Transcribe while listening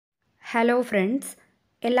Hello friends,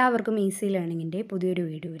 എല്ലാവർക്കും easy ലേണിങ്ങിൻ്റെ പുതിയൊരു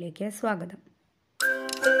വീഡിയോയിലേക്ക് സ്വാഗതം.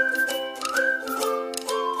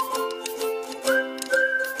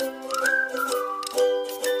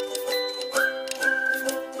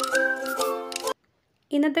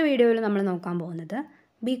 ഇന്നത്തെ വീഡിയോയിൽ നമ്മൾ നോക്കാൻ പോകുന്നത്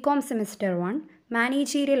BCom semester 1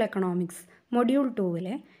 managerial economics module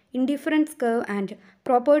 2-ലെ indifference curve and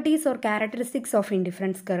properties or characteristics of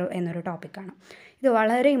indifference curve എന്നൊരു ടോപ്പിക്കാണ്. ഇത്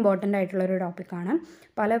വളരെ ഇമ്പോർട്ടൻ്റ് ആയിട്ടുള്ളൊരു ടോപ്പിക്കാണ്.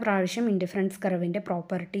 പല പ്രാവശ്യം ഇൻഡിഫറൻസ് കർവിൻ്റെ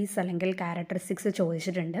പ്രോപ്പർട്ടീസ് അല്ലെങ്കിൽ ക്യാരക്ടറിസ്റ്റിക്സ്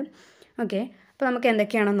ചോദിച്ചിട്ടുണ്ട്. ഓക്കെ, അപ്പോൾ നമുക്ക്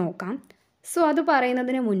എന്തൊക്കെയാണെന്ന് നോക്കാം. സോ അത്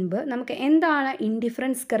പറയുന്നതിന് മുൻപ് നമുക്ക് എന്താണ്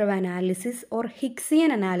indifference curve analysis or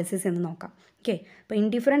ഹിക്സിയൻ analysis എന്ന് നോക്കാം. ഓക്കെ, അപ്പോൾ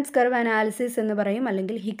ഇൻഡിഫറൻസ് കർവ് അനാലിസിസ് എന്ന് പറയും,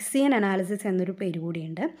 അല്ലെങ്കിൽ ഹിക്സിയൻ അനാലിസിസ് എന്നൊരു പേര്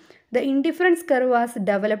കൂടിയുണ്ട്. The indifference curve was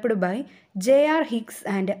developed by JR Higgs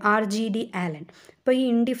and RGD ആലൻ. അപ്പോൾ ഈ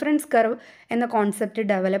ഇൻഡിഫറൻസ് കർവ് എന്ന കോൺസെപ്റ്റ്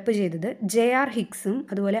ഡെവലപ്പ് ചെയ്തത് JR ഹിക്സും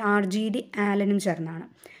അതുപോലെ RGD ആലനും ചേർന്നാണ്.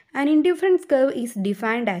 An indifference curve is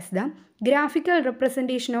defined as the graphical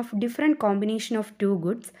representation of different combination of two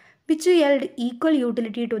goods which yield equal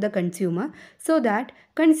utility to the consumer so that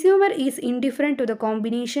consumer is indifferent to the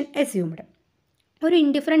combination assumed. ഒരു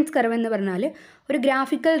indifference curve എന്ന് പറഞ്ഞാൽ ഒരു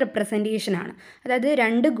graphical representation ആണ്. അതായത്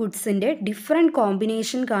രണ്ട് ഗുഡ്സിൻ്റെ different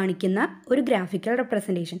combination കാണിക്കുന്ന ഒരു graphical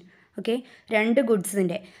representation. Okay, രണ്ട്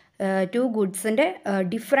ഗുഡ്സിൻ്റെ ടു ഗുഡ്സിൻ്റെ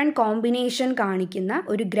ഡിഫറെൻറ്റ് കോമ്പിനേഷൻ കാണിക്കുന്ന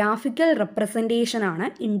ഒരു ഗ്രാഫിക്കൽ റെപ്രസെൻറ്റേഷനാണ്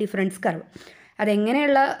ഇൻഡിഫറൻസ് കർവ്.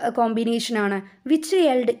 അതെങ്ങനെയുള്ള കോമ്പിനേഷനാണ്? Which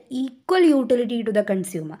yelled equal utility to the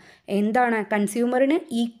consumer. എന്താണ്? കൺസ്യൂമറിന്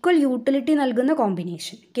ഈക്വൽ യൂട്ടിലിറ്റി നൽകുന്ന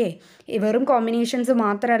കോമ്പിനേഷൻ. ഓക്കെ, വെറും കോമ്പിനേഷൻസ്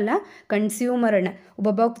മാത്രമല്ല, കൺസ്യൂമറിന്,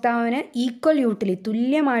 ഉപഭോക്താവിന് ഈക്വൽ യൂട്ടിലിറ്റി,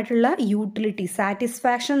 തുല്യമായിട്ടുള്ള യൂട്ടിലിറ്റി,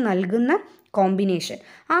 സാറ്റിസ്ഫാക്ഷൻ നൽകുന്ന കോമ്പിനേഷൻ.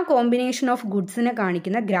 ആ കോമ്പിനേഷൻ ഓഫ് ഗുഡ്സിനെ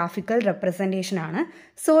കാണിക്കുന്ന graphical റെപ്രസെൻറ്റേഷനാണ്.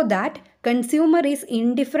 So that consumer is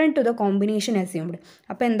indifferent to the combination assumed.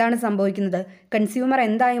 അപ്പോൾ എന്താണ് സംഭവിക്കുന്നത്? കൺസ്യൂമർ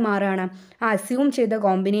എന്തായി മാറുകയാണ്? ആ അസ്യൂം ചെയ്ത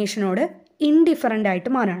കോമ്പിനേഷനോട് ഇൻഡിഫറൻ്റ്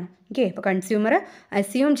ആയിട്ട് മാറുകയാണ്. ഓക്കെ, അപ്പോൾ കൺസ്യൂമർ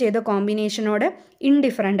അസ്യൂം ചെയ്ത കോമ്പിനേഷനോട്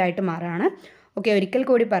ഇൻഡിഫറൻ്റ് ആയിട്ട് മാറുകയാണ്. ഓക്കെ, ഒരിക്കൽ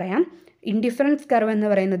കൂടി പറയാം. ഇൻഡിഫറൻസ് കർവ് എന്ന്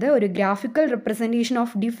പറയുന്നത് ഒരു graphical representation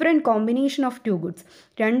of different combination of two goods.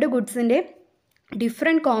 രണ്ട് ഗുഡ്സിൻ്റെ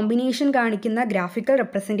ഡിഫറെൻറ്റ് കോമ്പിനേഷൻ കാണിക്കുന്ന ഗ്രാഫിക്കൽ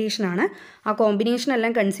റെപ്രസെൻറ്റേഷനാണ്. ആ കോമ്പിനേഷൻ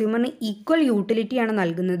എല്ലാം കൺസ്യൂമറിന് ഈക്വൽ യൂട്ടിലിറ്റിയാണ്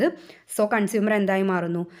നൽകുന്നത്. സോ കൺസ്യൂമർ എന്തായി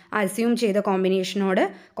മാറുന്നു? അസ്യൂം ചെയ്ത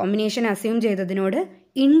കോമ്പിനേഷൻ അസ്യൂം ചെയ്തതിനോട്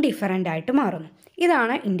ഇൻഡിഫറൻ്റ് ആയിട്ട് മാറുന്നു.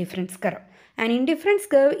 ഇതാണ് indifference curve. And indifference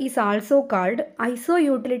curve is also called iso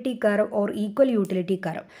utility curve or equal utility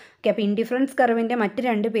curve. Okay, അപ്പോൾ ഇൻഡിഫറൻസ് കർവിൻ്റെ മറ്റ്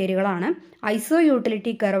രണ്ട് പേരുകളാണ് ഐസോ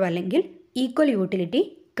യൂട്ടിലിറ്റി കർവ് അല്ലെങ്കിൽ ഈക്വൽ യൂട്ടിലിറ്റി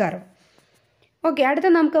കർവ്. ഓക്കെ, അടുത്ത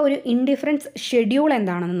നമുക്ക് ഒരു ഇൻഡിഫറൻസ് ഷെഡ്യൂൾ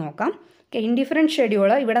എന്താണെന്ന് നോക്കാം. ഓക്കെ, ഇൻഡിഫറൻസ്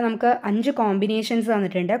ഷെഡ്യൂൾ ഇവിടെ നമുക്ക് 5 കോമ്പിനേഷൻസ്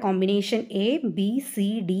തന്നിട്ടുണ്ട്. Combination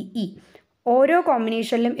ABCDE. ഓരോ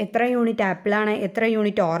കോമ്പിനേഷനിലും എത്ര യൂണിറ്റ് ആപ്പിളാണ്, എത്ര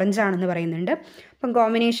യൂണിറ്റ് ഓറഞ്ച് ആണെന്ന് പറയുന്നുണ്ട്. അപ്പം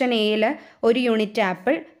കോമ്പിനേഷൻ എയിൽ 1 unit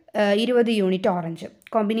apple 20 unit orange.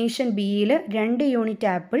 Combination ബിയിൽ 2 യൂണിറ്റ്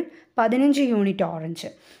ആപ്പിൾ 15 യൂണിറ്റ് ഓറഞ്ച്.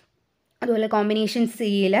 അതുപോലെ കോമ്പിനേഷൻ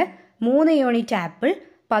സിയിൽ 3 യൂണിറ്റ് ആപ്പിൾ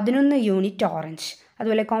 11 യൂണിറ്റ് ഓറഞ്ച്.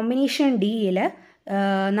 അതുപോലെ കോമ്പിനേഷൻ ഡിയിൽ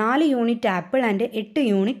 4 unit apple and 8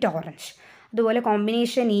 unit orange. അതുപോലെ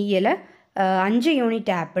കോമ്പിനേഷൻ ഇയിൽ 5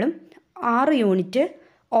 യൂണിറ്റ് ആപ്പിളും 6 യൂണിറ്റ്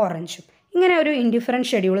ഓറഞ്ചും. ഇങ്ങനെ ഒരു ഇൻഡിഫറൻസ്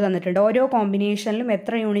ഷെഡ്യൂൾ തന്നിട്ടുണ്ട്. ഓരോ കോമ്പിനേഷനിലും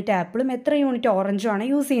എത്ര യൂണിറ്റ് ആപ്പിളും എത്ര യൂണിറ്റ് ഓറഞ്ചും ആണ്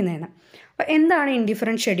യൂസ് ചെയ്യുന്നതെന്ന്. അപ്പോൾ എന്താണ്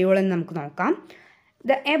ഇൻഡിഫറൻസ് ഷെഡ്യൂൾ എന്ന് നമുക്ക് നോക്കാം.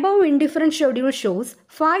 The above indifference schedule shows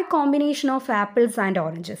 5 combination of apples and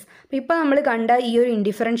oranges. അപ്പോൾ ഇപ്പോൾ നമ്മൾ കണ്ട ഈ ഒരു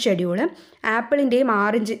ഇൻഡിഫറൻസ് ഷെഡ്യൂൾ ആപ്പിളിൻ്റെയും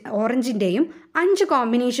ഓറഞ്ചിൻ്റെയും 5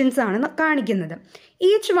 കോമ്പിനേഷൻസ് ആണ് കാണിക്കുന്നത്.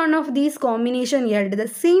 Each one of these combination yield the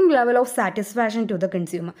same level of satisfaction to the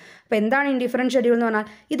consumer. അപ്പോൾ എന്താണ് ഇൻഡിഫറൻസ് ഷെഡ്യൂൾ എന്ന് പറഞ്ഞാൽ?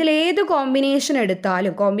 ഇതിലേത് കോമ്പിനേഷൻ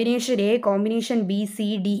എടുത്താലും, combination A, combination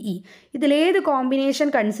BCDE, ഇതിലേത് combination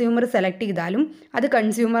consumer select ചെയ്താലും അത്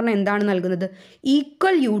കൺസ്യൂമറിന് എന്താണ് നൽകുന്നത്?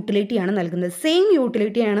 ഈക്വൽ യൂട്ടിലിറ്റിയാണ് നൽകുന്നത്, സെയിം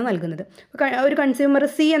യൂട്ടിലിറ്റിയാണ് നൽകുന്നത്. ഒരു കൺസ്യൂമർ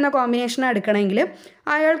C എന്ന കോമ്പിനേഷൻ എടുക്കണമെങ്കിൽ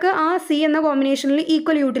അയാൾക്ക് ആ C എന്ന കോമ്പിനേഷനിൽ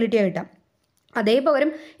ഈക്വൽ യൂട്ടിലിറ്റി കിട്ടാം. അതേപകരം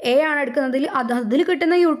A ആണ് എടുക്കുന്നതിൽ അതിൽ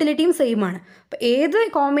കിട്ടുന്ന യൂട്ടിലിറ്റിയും സെയിം ആണ്. അപ്പോൾ ഏത്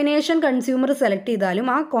കോമ്പിനേഷൻ കൺസ്യൂമർ സെലക്ട് ചെയ്താലും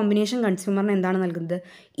ആ കോമ്പിനേഷൻ കൺസ്യൂമറിന് എന്താണ് നൽകുന്നത്?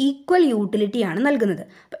 ഈക്വൽ യൂട്ടിലിറ്റിയാണ് നൽകുന്നത്.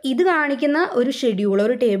 അപ്പോൾ ഇത് കാണിക്കുന്ന ഒരു ഷെഡ്യൂൾ,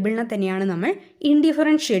 ഒരു ടേബിളിനെ തന്നെയാണ് നമ്മൾ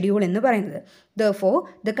ഇൻഡിഫറൻസ് ഷെഡ്യൂൾ എന്ന് പറയുന്നത്. Therefore,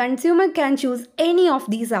 the consumer can choose any of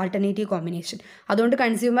these alternative combination. അതുകൊണ്ട്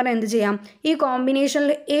കൺസ്യൂമർ എന്ത് ചെയ്യാം? ഈ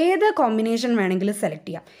കോമ്പിനേഷനിൽ ഏത് കോമ്പിനേഷൻ വേണമെങ്കിലും സെലക്ട്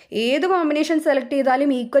ചെയ്യാം. ഏത് കോമ്പിനേഷൻ സെലക്ട്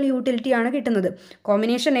ചെയ്താലും ഈക്വൽ യൂട്ടിലിറ്റിയാണ് കിട്ടുന്നത്.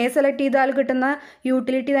 കോമ്പിനേഷൻ A സെലക്ട് ചെയ്താൽ കിട്ടുന്ന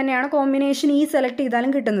യൂട്ടിലിറ്റി തന്നെയാണ് കോമ്പിനേഷൻ E സെലക്ട്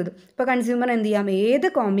ചെയ്താലും കിട്ടുന്നത്. ഇപ്പോൾ കൺസ്യൂമർ എന്ത് ചെയ്യാം? ഏത്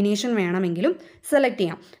കോമ്പിനേഷൻ വേണമെങ്കിലും സെലക്ട്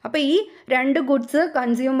ചെയ്യാം. അപ്പോൾ ഈ 2 goods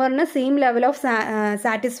കൺസ്യൂമറിന് same level of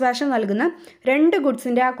satisfaction നൽകുന്ന 2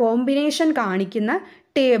 ഗുഡ്സിൻ്റെ ആ കോമ്പിനേഷൻ കാണിക്കുന്ന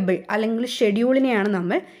ടേബിൾ അല്ലെങ്കിൽ ഷെഡ്യൂളിനെയാണ്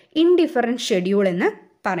നമ്മൾ ഇൻഡിഫറൻസ് ഷെഡ്യൂൾ എന്ന്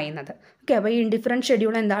പറയുന്നത്. ഓക്കെ, അപ്പോൾ ഈ ഇൻഡിഫറൻസ്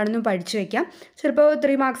ഷെഡ്യൂൾ എന്താണെന്നും പഠിച്ചു വയ്ക്കാം. ചിലപ്പോൾ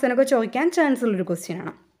 3 മാർക്സിനൊക്കെ ചോദിക്കാൻ ചാൻസ് ഉള്ളൊരു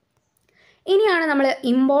ക്വസ്റ്റ്യനാണ്. ഇനിയാണ് നമ്മൾ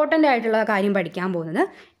ഇമ്പോർട്ടൻ്റ് ആയിട്ടുള്ള കാര്യം പഠിക്കാൻ പോകുന്നത്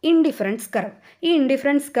ഇൻഡിഫറൻസ് കർവ്. ഈ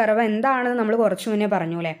ഇൻഡിഫറൻസ് കർവ് എന്താണെന്ന് നമ്മൾ കുറച്ച് മുന്നേ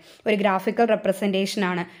പറഞ്ഞു അല്ലേ. ഒരു ഗ്രാഫിക്കൽ റെപ്രസെൻറ്റേഷൻ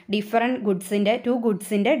ആണ്. ടു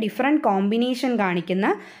ഗുഡ്സിൻ്റെ ഡിഫറെൻറ്റ് കോമ്പിനേഷൻ കാണിക്കുന്ന,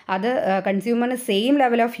 അത് കൺസ്യൂമറിന് സെയിം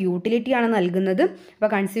ലെവൽ ഓഫ് യൂട്ടിലിറ്റി ആണ് നൽകുന്നത്.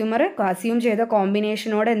 അപ്പോൾ കൺസ്യൂമർ അസ്യൂം ചെയ്ത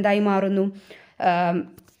കോമ്പിനേഷനോട് എന്തായി മാറുന്നു?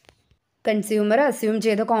 കൺസ്യൂമർ അസ്യൂം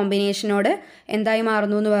ചെയ്ത കോമ്പിനേഷനോട് എന്തായി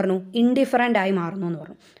മാറുന്നു എന്ന് പറഞ്ഞു? ഇൻഡിഫറൻ്റ് ആയി മാറുന്നു എന്ന്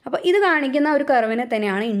പറഞ്ഞു. അപ്പോൾ ഇത് കാണിക്കുന്ന ഒരു കർവിനെ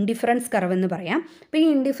തന്നെയാണ് ഇൻഡിഫറൻസ് കർവ് എന്ന് പറയാം. അപ്പോൾ ഈ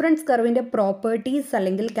ഇൻഡിഫറൻസ് കർവിൻ്റെ പ്രോപ്പർട്ടീസ്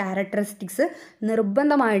അല്ലെങ്കിൽ ക്യാരക്ടറിസ്റ്റിക്സ്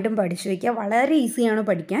നിർബന്ധമായിട്ടും പഠിച്ചു വയ്ക്കുക. വളരെ ഈസിയാണ്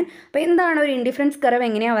പഠിക്കാൻ. അപ്പോൾ എന്താണ് ഒരു ഇൻഡിഫറൻസ് കർവ്,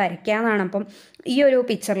 എങ്ങനെയാണ് വരയ്ക്കുക എന്നാണ് അപ്പം ഈ ഒരു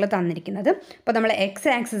പിക്ചറിൽ തന്നിരിക്കുന്നത്. അപ്പോൾ നമ്മൾ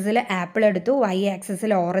എക്സ് ആക്സിസിൽ ആപ്പിൾ എടുത്തു, വൈ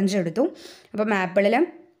ആക്സിസിൽ ഓറഞ്ച് എടുത്തു. അപ്പം ആപ്പിളിൽ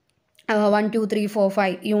 1, 2, 3, 4,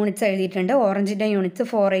 5 യൂണിറ്റ്സ് എഴുതിയിട്ടുണ്ട്. ഓറഞ്ചിൻ്റെ യൂണിറ്റ്സ്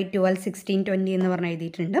 4, 8, 12, 16, 20 എന്ന് പറഞ്ഞ്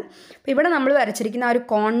എഴുതിയിട്ടുണ്ട്. അപ്പോൾ ഇവിടെ നമ്മൾ വരച്ചിരിക്കുന്ന ആ ഒരു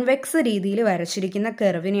കോൺവെക്സ് രീതിയിൽ വരച്ചിരിക്കുന്ന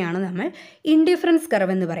കർവിനെയാണ് നമ്മൾ ഇൻഡിഫറൻസ്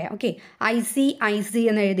കർവ് എന്ന് പറയാം. ഓക്കെ, ഐ സി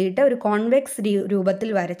എന്ന് എഴുതിയിട്ട് ഒരു കോൺവെക്സ്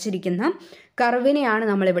രൂപത്തിൽ വരച്ചിരിക്കുന്ന കർവിനെയാണ്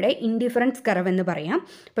നമ്മളിവിടെ ഇൻഡിഫറൻസ് കർവ് എന്ന് പറയാം.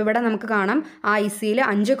 അപ്പോൾ ഇവിടെ നമുക്ക് കാണാം ആ ഐ സിയിൽ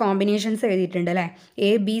 5 കോമ്പിനേഷൻസ് എഴുതിയിട്ടുണ്ട് അല്ലേ.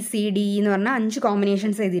 ABCDE എന്ന് പറഞ്ഞാൽ 5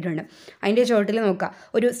 കോമ്പിനേഷൻസ് എഴുതിയിട്ടുണ്ട്. അതിൻ്റെ ചുവട്ടിൽ നോക്കുക,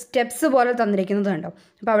 ഒരു സ്റ്റെപ്സ് പോലെ തന്നിരിക്കുന്നത് കണ്ടോ.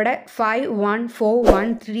 അപ്പോൾ അവിടെ 5, 1, 4,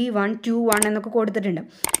 1, 3, 1, 2, 1 എന്നൊക്കെ കൊടുത്തിട്ടുണ്ട്.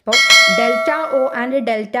 അപ്പോൾ delta O and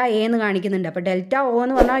delta A എന്ന് കാണിക്കുന്നുണ്ട്. അപ്പോൾ ഡെൽറ്റ ഒ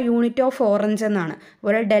എന്ന് പറഞ്ഞാൽ യൂണിറ്റ് ഓഫ് ഓറഞ്ച് എന്നാണ്.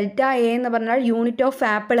 അതുപോലെ ഡെൽറ്റ എ എന്ന് പറഞ്ഞാൽ യൂണിറ്റ് ഓഫ്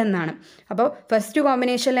ആപ്പിൾ എന്നാണ്. അപ്പോൾ ഫസ്റ്റ്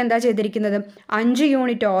കോമ്പിനേഷനിൽ എന്താ ചെയ്തിരിക്കുന്നത്? 5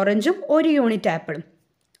 യൂണിറ്റ് ഓറഞ്ചും 1 യൂണിറ്റ് ആപ്പിളും.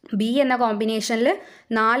 ബി എന്ന കോമ്പിനേഷനിൽ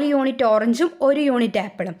 4 യൂണിറ്റ് ഓറഞ്ചും 1 യൂണിറ്റ്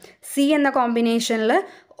ആപ്പിളും. സി എന്ന കോമ്പിനേഷനിൽ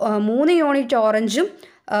 3 യൂണിറ്റ് ഓറഞ്ചും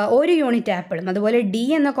 1 യൂണിറ്റ് ആപ്പിളും. അതുപോലെ ഡി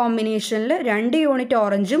എന്ന കോമ്പിനേഷനിൽ 2 യൂണിറ്റ്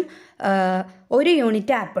ഓറഞ്ചും 1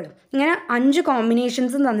 യൂണിറ്റ് ആപ്പിളും. ഇങ്ങനെ 5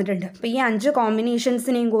 കോമ്പിനേഷൻസും തന്നിട്ടുണ്ട്. അപ്പോൾ ഈ 5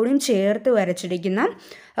 കോമ്പിനേഷൻസിനെയും കൂടിയും ചേർത്ത് വരച്ചിരിക്കുന്ന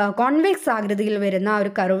കോൺവെക്സ് ആകൃതിയിൽ വരുന്ന ആ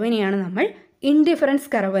ഒരു കർവിനെയാണ് നമ്മൾ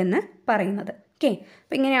ഇൻഡിഫറൻസ് കർവ് എന്ന് പറയുന്നത്. ഓക്കെ,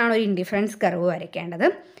 അപ്പോൾ ഇങ്ങനെയാണ് ഒരു ഇൻഡിഫറൻസ് കർവ് വരയ്ക്കേണ്ടത്.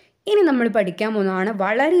 ഇനി നമ്മൾ പഠിക്കാൻ പോകുന്നതാണ്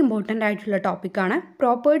വളരെ ഇമ്പോർട്ടൻ്റ് ആയിട്ടുള്ള ടോപ്പിക്കാണ്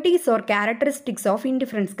properties or characteristics of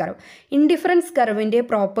indifference curve. Indifference കർവിൻ്റെ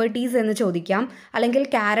properties എന്ന് ചോദിക്കാം, അല്ലെങ്കിൽ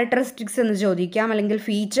ക്യാരക്ടറിസ്റ്റിക്സ് എന്ന് ചോദിക്കാം, അല്ലെങ്കിൽ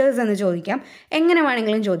ഫീച്ചേഴ്സ് എന്ന് ചോദിക്കാം, എങ്ങനെ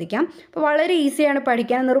വേണമെങ്കിലും ചോദിക്കാം. അപ്പോൾ വളരെ ഈസിയാണ്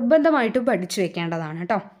പഠിക്കാൻ, നിർബന്ധമായിട്ടും പഠിച്ചു വെക്കേണ്ടതാണ്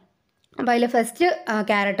കേട്ടോ. അപ്പോൾ അതിൽ ഫസ്റ്റ്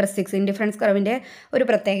ക്യാരക്ടറിസ്റ്റിക്സ് ഇൻഡിഫറൻസ് കർവിൻ്റെ ഒരു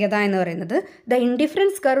പ്രത്യേകത എന്ന് പറയുന്നത് the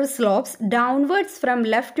indifference curve slopes downwards from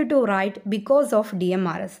left to right because of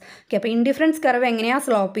DMRS. Okay, അപ്പോൾ ഇൻഡിഫറൻസ് കർവ് എങ്ങനെയാണ്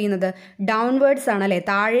സ്ലോപ്പ് ചെയ്യുന്നത്? ഡൗൺവേർഡ്സ് ആണ് അല്ലേ,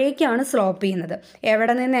 താഴേക്കാണ് സ്ലോപ്പ് ചെയ്യുന്നത്.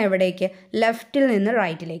 എവിടെ നിന്ന് എവിടേക്ക്? ലെഫ്റ്റിൽ നിന്ന്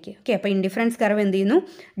റൈറ്റിലേക്ക്. ഓക്കെ, അപ്പോൾ ഇൻഡിഫറൻസ് കർവ് എന്ത് ചെയ്യുന്നു?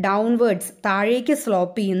 ഡൗൺവേർഡ്സ്, താഴേക്ക്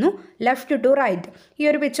സ്ലോപ്പ് ചെയ്യുന്നു, ലെഫ്റ്റ് ടു റൈറ്റ്. ഈ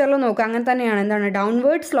ഒരു പിക്ചറിൽ നോക്കുക, അങ്ങനെ തന്നെയാണ്. എന്താണ്?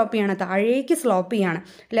 ഡൗൺവേർഡ് സ്ലോപ്പ് ചെയ്യാണ്, താഴേക്ക് സ്ലോപ്പ് ചെയ്യാണ്,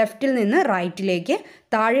 ലെഫ്റ്റിൽ നിന്ന് റൈറ്റിലേക്ക്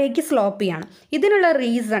താഴേക്ക് സ്ലോപ്പ് ചെയ്യാണ്. ഇതിനുള്ള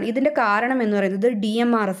റീസൺ, ഇതിൻ്റെ കാരണം എന്ന് പറയുന്നത്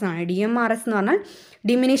DMRS ആണ്. DMRS എന്ന് പറഞ്ഞാൽ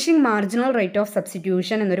diminishing marginal rate of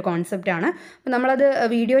substitution എന്നൊരു കോൺസെപ്റ്റാണ്. അപ്പോൾ നമ്മളത്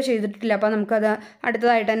വീഡിയോ ചെയ്തിട്ടില്ല, അപ്പോൾ നമുക്കത്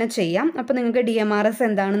അടുത്തതായിട്ട് തന്നെ ചെയ്യാം. അപ്പോൾ നിങ്ങൾക്ക് DMRS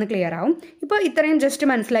എന്താണെന്ന് ക്ലിയർ ആവും. ഇപ്പോൾ ഇത്രയും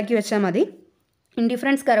ജസ്റ്റ് മനസ്സിലാക്കി വെച്ചാൽ മതി.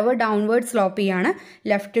 ഇൻഡിഫറൻസ് കർവ് ഡൗൺവേർഡ് സ്ലോപ്പ് ചെയ്യാണ്,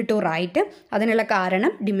 ലെഫ്റ്റ് ടു റൈറ്റ്. അതിനുള്ള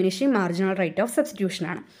കാരണം diminishing marginal rate of substitution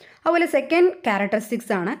ആണ്. അതുപോലെ സെക്കൻഡ്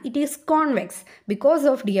ക്യാരക്ടറിസ്റ്റിക്സ് ആണ് it is convex because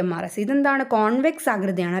of DMRS. ഇതെന്താണ്? കോൺവെക്സ്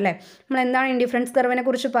ആകൃതിയാണ് അല്ലേ. നമ്മൾ എന്താണ് ഇൻഡിഫറൻസ് കർവിനെ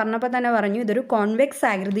കുറിച്ച് പറഞ്ഞപ്പോൾ തന്നെ പറഞ്ഞു, ഇതൊരു കോൺവെക്സ്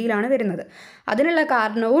ആകൃതിയിലാണ് വരുന്നത്. അതിനുള്ള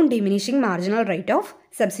കാരണവും diminishing marginal rate of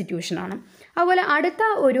substitution ആണ്. അതുപോലെ അടുത്ത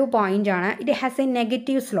ഒരു പോയിൻ്റാണ് it has A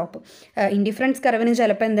negative slope. Indifference കർവിന്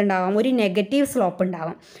ചിലപ്പോൾ എന്തുണ്ടാവാം? ഒരു നെഗറ്റീവ് സ്ലോപ്പ്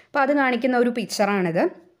ഉണ്ടാവാം. അപ്പോൾ അത് കാണിക്കുന്ന ഒരു പിക്ചറാണിത്.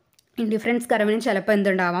 ഇൻഡിഫറൻസ് കർവിന് ചിലപ്പോൾ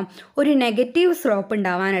എന്തുണ്ടാവാം? ഒരു നെഗറ്റീവ് സ്ലോപ്പ്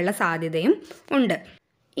ഉണ്ടാവാനുള്ള സാധ്യതയും ഉണ്ട്.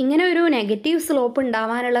 ഇങ്ങനെ ഒരു നെഗറ്റീവ് സ്ലോപ്പ്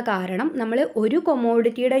ഉണ്ടാവാനുള്ള കാരണം നമ്മൾ ഒരു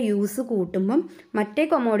കൊമോഡിറ്റിയുടെ യൂസ് കൂട്ടുമ്പം മറ്റേ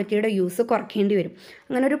കൊമോഡിറ്റിയുടെ യൂസ് കുറയ്ക്കേണ്ടി വരും.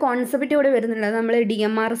 അങ്ങനെ ഒരു കോൺസെപ്റ്റ് ഇവിടെ വരുന്നുണ്ട്. അത് നമ്മൾ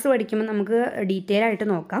DMRS പഠിക്കുമ്പോൾ നമുക്ക് ഡീറ്റെയിൽ ആയിട്ട്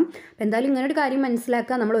നോക്കാം. അപ്പോൾ എന്തായാലും ഇങ്ങനെ ഒരു കാര്യം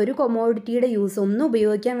മനസ്സിലാക്കുക, നമ്മൾ ഒരു കൊമോഡിറ്റിയുടെ യൂസ് ഒന്ന്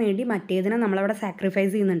ഉപയോഗിക്കാൻ വേണ്ടി മറ്റേതിനെ നമ്മളവിടെ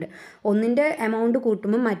സാക്രിഫൈസ് ചെയ്യുന്നുണ്ട്. ഒന്നിൻ്റെ എമൗണ്ട്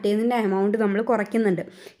കൂട്ടുമ്പോൾ മറ്റേതിൻ്റെ എമൗണ്ട് നമ്മൾ കുറയ്ക്കുന്നുണ്ട്.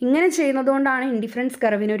 ഇങ്ങനെ ചെയ്യുന്നതുകൊണ്ടാണ് ഇൻഡിഫറൻസ്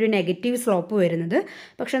കർവിന് ഒരു നെഗറ്റീവ് സ്ലോപ്പ് വരുന്നത്.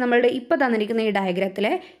 പക്ഷേ നമ്മളുടെ ഇപ്പോൾ തന്നിരിക്കുന്ന ഈ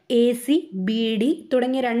ഡയഗ്രത്തിലെ AC, BD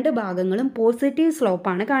തുടങ്ങിയ 2 ഭാഗങ്ങളും പോസിറ്റീവ്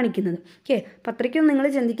സ്ലോപ്പാണ് കാണിക്കുന്നത്. ഓക്കെ, പത്രയ്ക്കും നിങ്ങൾ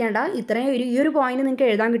ചിന്തിക്കേണ്ട, ഇത്രയും ഈ ഒരു പോയിന്റ് നിങ്ങൾക്ക്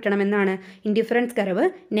എഴുതാൻ കിട്ടണമെന്നാണ്. ഇൻഡിഫറൻസ് കർവ്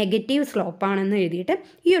നെഗറ്റീവ് സ്ലോപ്പാണെന്ന് എഴുതിയിട്ട്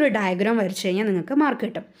ഈ ഒരു ഡയഗ്രാം വരച്ച് കഴിഞ്ഞാൽ നിങ്ങൾക്ക് മാർക്ക്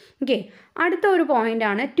കിട്ടും. ഓക്കെ, അടുത്ത ഒരു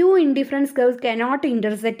പോയിൻ്റാണ് 2 indifference curves cannot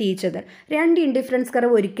intersect each other. 2 indifference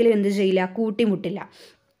curve ഒരിക്കലും എന്ത് ചെയ്യില്ല? കൂട്ടിമുട്ടില്ല.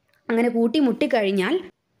 അങ്ങനെ കൂട്ടിമുട്ടിക്കഴിഞ്ഞാൽ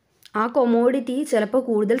ആ കൊമോഡിറ്റി ചിലപ്പോൾ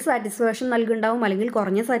കൂടുതൽ സാറ്റിസ്ഫാക്ഷൻ നൽകുന്നുണ്ടാവും, അല്ലെങ്കിൽ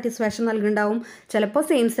കുറഞ്ഞ സാറ്റിസ്ഫാക്ഷൻ നൽകുന്നുണ്ടാവും, ചിലപ്പോൾ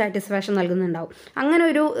സെയിം സാറ്റിസ്ഫാക്ഷൻ നൽകുന്നുണ്ടാവും. അങ്ങനെ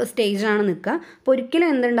ഒരു സ്റ്റേജാണ് നിൽക്കുക. അപ്പോൾ ഒരിക്കലും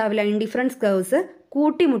എന്തുണ്ടാവില്ല? ഇൻഡിഫറൻസ് കർവ്സ്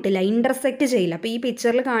കൂട്ടിമുട്ടില്ല, ഇൻ്റർസെക്റ്റ് ചെയ്യില്ല. അപ്പോൾ ഈ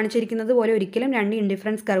പിക്ചറിൽ കാണിച്ചിരിക്കുന്നത് പോലെ ഒരിക്കലും രണ്ട്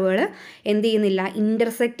ഇൻഡിഫറൻസ് കർവുകൾ എന്ത് ചെയ്യുന്നില്ല,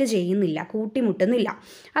 ഇൻ്റർസെക്റ്റ് ചെയ്യുന്നില്ല, കൂട്ടിമുട്ടുന്നില്ല.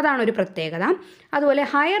 അതാണ് ഒരു പ്രത്യേകത. അതുപോലെ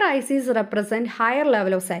higher ICs represent higher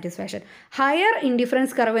level of satisfaction. Higher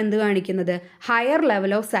indifference curve എന്ത് കാണിക്കുന്നത്, ഹയർ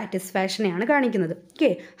ലെവൽ ഓഫ് സാറ്റിസ്ഫാക്ഷനെയാണ് കാണിക്കുന്നത്.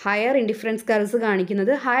 ഓക്കെ, ഹയർ ഇൻഡിഫറൻസ് കർവ്സ്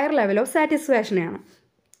കാണിക്കുന്നത് ഹയർ ലെവൽ ഓഫ് സാറ്റിസ്ഫാക്ഷനെയാണ്.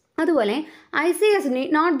 അതുപോലെ ICs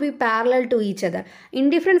need not be parallel to each other.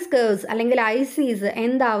 Indifference curves അല്ലെങ്കിൽ ICs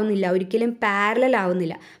എന്താവുന്നില്ല, ഒരിക്കലും parallel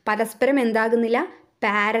ആവുന്നില്ല, പരസ്പരം എന്താകുന്നില്ല,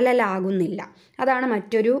 parallel ആകുന്നില്ല. അതാണ്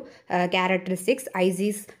മറ്റൊരു characteristics.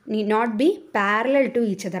 ICs need not be parallel to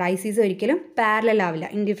each other. ICs ഒരിക്കലും പാരലൽ ആവില്ല,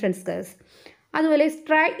 ഇൻഡിഫറൻസ് കർവ്സ്. അതുപോലെ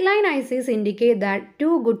straight line ICs indicate that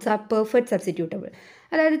two goods are perfect സബ്സ്റ്റിറ്റ്യൂട്ടബിൾ.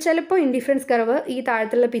 അതായത് ചിലപ്പോൾ ഇൻഡിഫറൻസ് കർവ് ഈ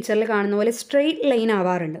താഴത്തുള്ള പിക്ചറിൽ കാണുന്ന പോലെ സ്ട്രെയിറ്റ് ലൈൻ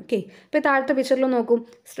ആവാറുണ്ട്. ഓക്കെ, ഇപ്പോൾ താഴത്തെ പിക്ചറിൽ നോക്കും,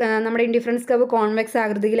 നമ്മുടെ ഇൻഡിഫറൻസ് കർവ് കോൺവെക്സ്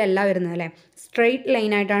ആകൃതിയിലല്ല വരുന്നത് അല്ലേ, സ്ട്രെയിറ്റ്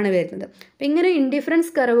ലൈൻ ആയിട്ടാണ് വരുന്നത്. അപ്പോൾ ഇങ്ങനെ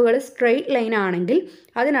ഇൻഡിഫറൻസ് കർവുകൾ സ്ട്രെയിറ്റ് ലൈൻ ആണെങ്കിൽ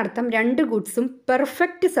അതിനർത്ഥം രണ്ട് ഗുഡ്സും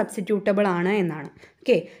പെർഫെക്റ്റ് സബ്സ്റ്റിറ്റ്യൂട്ടബിൾ ആണ് എന്നാണ്.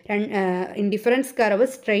 Okay, indifference curve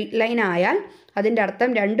straight line ആയാൽ അതിൻ്റെ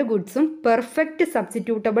അർത്ഥം രണ്ട് ഗുഡ്സും പെർഫെക്റ്റ്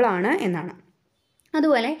സബ്സ്റ്റിറ്റ്യൂട്ടബിൾ ആണ് എന്നാണ്.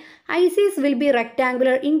 അതുപോലെ ICs will be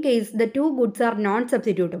rectangular in case the two goods are non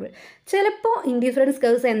സബ്സ്റ്റിറ്റ്യൂട്ടബിൾ. ചിലപ്പോൾ ഇൻഡിഫറൻസ്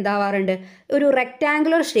കർവ്സ് എന്താവാറുണ്ട്, ഒരു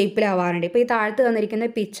റെക്ടാങ്കുലർ ഷേപ്പിലാവാറുണ്ട്. ഇപ്പോൾ ഈ താഴത്ത് തന്നിരിക്കുന്ന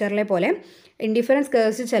പിക്ചറിലെ പോലെ ഇൻഡിഫറൻസ്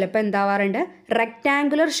കർവ്സ് ചിലപ്പോൾ എന്താവാറുണ്ട്,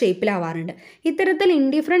 റെക്ടാങ്കുലർ ഷേപ്പിലാവാറുണ്ട്. ഇത്തരത്തിൽ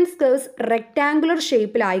ഇൻഡിഫറൻസ് കർവ്സ് റെക്ടാങ്കുലർ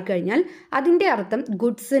ഷേപ്പിലായി കഴിഞ്ഞാൽ അതിൻ്റെ അർത്ഥം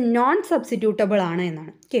ഗുഡ്സ് നോൺ സബ്സ്റ്റിറ്റ്യൂട്ടബിൾ ആണ്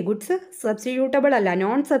എന്നാണ്. ഓക്കെ, ഗുഡ്സ് സബ്സ്റ്റിറ്റ്യൂട്ടബിൾ അല്ല,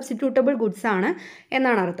 നോൺ സബ്സ്റ്റിറ്റ്യൂട്ടബിൾ ഗുഡ്സ് ആണ്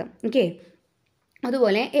എന്നാണ് അർത്ഥം. ഓക്കെ,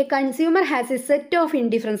 അതുപോലെ A consumer has A set of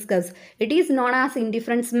indifference curves, it is known as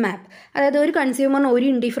indifference മാപ്പ്. അതായത് ഒരു കൺസ്യൂമറിന് ഒരു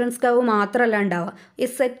ഇൻഡിഫറൻസ് കർവ് മാത്രമല്ല ഉണ്ടാവുക, A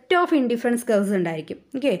set of indifference curves ഉണ്ടായിരിക്കും.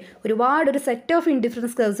 ഓക്കെ, ഒരു സെറ്റ് ഓഫ്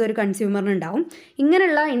ഇൻഡിഫറൻസ് കർവ്സ് ഒരു കൺസ്യൂമറിന് ഉണ്ടാവും.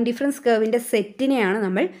 ഇങ്ങനെയുള്ള ഇൻഡിഫറൻസ് കർവിൻ്റെ സെറ്റിനെയാണ്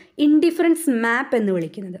നമ്മൾ ഇൻഡിഫറൻസ് മാപ്പ് എന്ന്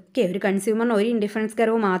വിളിക്കുന്നത്. ഓക്കെ, ഒരു കൺസ്യൂമറിന് ഒരു ഇൻഡിഫറൻസ്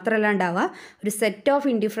കർവ് മാത്രമല്ല ഉണ്ടാവുക, ഒരു സെറ്റ് ഓഫ്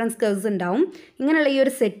ഇൻഡിഫറൻസ് കർവ്സ് ഉണ്ടാവും. ഇങ്ങനെയുള്ള ഈ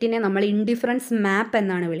ഒരു സെറ്റിനെ നമ്മൾ ഇൻഡിഫറൻസ് മാപ്പ്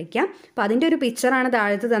എന്നാണ് വിളിക്കുക. അപ്പോൾ അതിൻ്റെ ഒരു പിക്ചറാണ്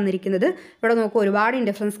താഴത്ത് തന്നിരിക്കുന്നത്. ഇവിടെ നോക്കൂ, ഒരുപാട്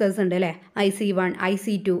ഇൻഡിഫറൻസ് കർവ്സ് ഉണ്ട് അല്ലേ, IC1,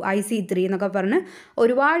 IC2, IC3 എന്നൊക്കെ പറഞ്ഞ്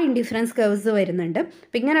ഒരുപാട് ഇൻഡിഫറൻസ് കർവ്സ് വരുന്നുണ്ട്.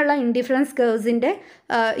 അപ്പം ഇങ്ങനെയുള്ള ഇൻഡിഫറൻസ് കർവ്സിൻ്റെ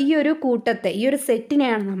ഈ ഒരു കൂട്ടത്തെ, ഈ ഒരു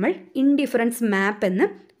സെറ്റിനെയാണ് നമ്മൾ ഇൻഡിഫറൻസ് മാപ്പ് എന്ന്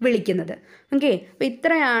വിളിക്കുന്നത്. ഓക്കെ, അപ്പോൾ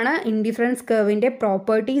ഇത്രയാണ് ഇൻഡിഫറൻസ് കർവിൻ്റെ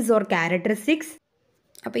പ്രോപ്പർട്ടീസ് ഓർ ക്യാരക്ടറിസ്റ്റിക്സ്.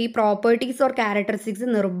 അപ്പോൾ ഈ പ്രോപ്പർട്ടീസ് ഓർ ക്യാരക്ടറിസ്റ്റിക്സ്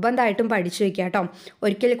നിർബന്ധമായിട്ടും പഠിച്ചു വയ്ക്കുക കേട്ടോ.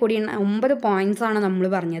 ഒരിക്കൽ കൂടി 9 പോയിൻറ്റ്സ് ആണ് നമ്മൾ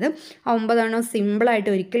പറഞ്ഞത്. ആ 9 സിമ്പിളായിട്ട്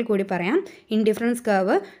ഒരിക്കൽ കൂടി പറയാം. Indifference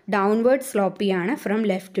curve downward സ്ലോപ്പിയാണ് from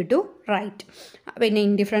left to right. പിന്നെ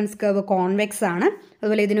ഇൻഡിഫറൻസ് കർവ് കോൺവെക്സ് ആണ്.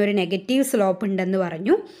 അതുപോലെ ഇതിനൊരു നെഗറ്റീവ് സ്ലോപ്പ് ഉണ്ടെന്ന്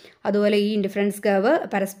പറഞ്ഞു. അതുപോലെ ഈ ഇൻഡിഫറൻസ് കർവ്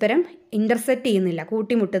പരസ്പരം ഇൻ്റർസെക്റ്റ് ചെയ്യുന്നില്ല,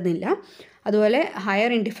 കൂട്ടിമുട്ടുന്നില്ല. അതുപോലെ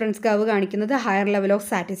ഹയർ ഇൻഡിഫറൻസ് കർവ് കാണിക്കുന്നത് ഹയർ ലെവൽ ഓഫ്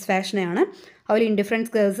സാറ്റിസ്ഫാക്ഷനെയാണ്. അതുപോലെ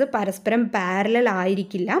ഇൻഡിഫറൻസ് കർവ്സ് പരസ്പരം പാരലൽ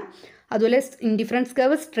ആയിരിക്കില്ല. അതുപോലെ ഇൻഡിഫറൻസ്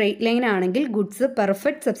കർവ് സ്ട്രെയിറ്റ് ലൈൻ ആണെങ്കിൽ ഗുഡ്സ്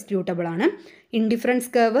പെർഫെക്റ്റ് സബ്സ്റ്റിറ്റ്യൂട്ടബിൾ ആണ്. ഇൻഡിഫറൻസ്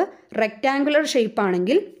കർവ് റെക്ടാങ്കുലർ ഷേപ്പ്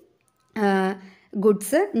ആണെങ്കിൽ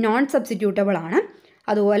ഗുഡ്സ് നോൺ സബ്സ്റ്റിറ്റ്യൂട്ടബിൾ ആണ്.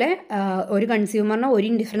 അതുപോലെ ഒരു കൺസ്യൂമറിന് ഒരു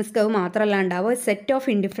ഇൻഡിഫറൻസ് കർവ് മാത്രമല്ല ഉണ്ടാവുക, സെറ്റ് ഓഫ്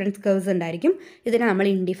ഇൻഡിഫറൻസ് കർവ്സ് ഉണ്ടായിരിക്കും. ഇതിനെ നമ്മൾ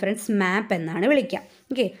ഇൻഡിഫറൻസ് മാപ്പ് എന്നാണ് വിളിക്കുക.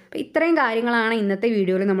 ഓക്കെ, അപ്പോൾ ഇത്രയും കാര്യങ്ങളാണ് ഇന്നത്തെ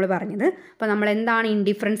വീഡിയോയിൽ നമ്മൾ പറഞ്ഞത്. അപ്പോൾ നമ്മൾ എന്താണ്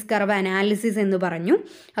ഇൻഡിഫറൻസ് കർവ് അനാലിസിസ് എന്ന് പറഞ്ഞു,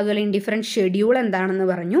 അതുപോലെ ഇൻഡിഫറൻസ് ഷെഡ്യൂൾ എന്താണെന്ന്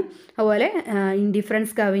പറഞ്ഞു, അതുപോലെ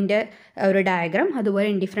ഇൻഡിഫറൻസ് കർവിൻ്റെ ഒരു ഡയഗ്രാം, അതുപോലെ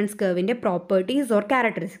ഇൻഡിഫറൻസ് കർവിൻ്റെ പ്രോപ്പർട്ടീസ് ഓർ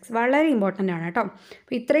ക്യാരക്ടറിസ്റ്റിക്സ് വളരെ ഇമ്പോർട്ടൻ്റ് ആണ് കേട്ടോ.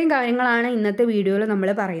 അപ്പോൾ ഇത്രയും കാര്യങ്ങളാണ് ഇന്നത്തെ വീഡിയോയിൽ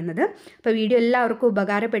നമ്മൾ പറയുന്നത്. അപ്പോൾ വീഡിയോ എല്ലാവർക്കും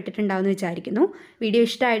ഉപകാരപ്പെട്ടിട്ടുണ്ടാവുമെന്ന് വിചാരിക്കുന്നു. വീഡിയോ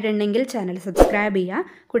ഇഷ്ടമായിട്ടുണ്ടെങ്കിൽ ചാനൽ സബ്സ്ക്രൈബ് ചെയ്യുക,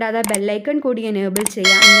 കൂടാതെ ബെല്ലൈക്കൺ കൂടി എനേബിൾ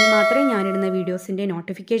ചെയ്യുക. എങ്കിൽ മാത്രമേ ഞാനിടുന്ന വീഡിയോസിൻ്റെ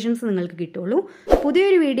നോട്ടിഫിക്കേഷൻസ് നിങ്ങൾക്ക് കിട്ടുള്ളൂ.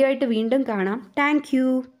 പുതിയൊരു വീഡിയോ ആയിട്ട് വീണ്ടും കാണാം. താങ്ക്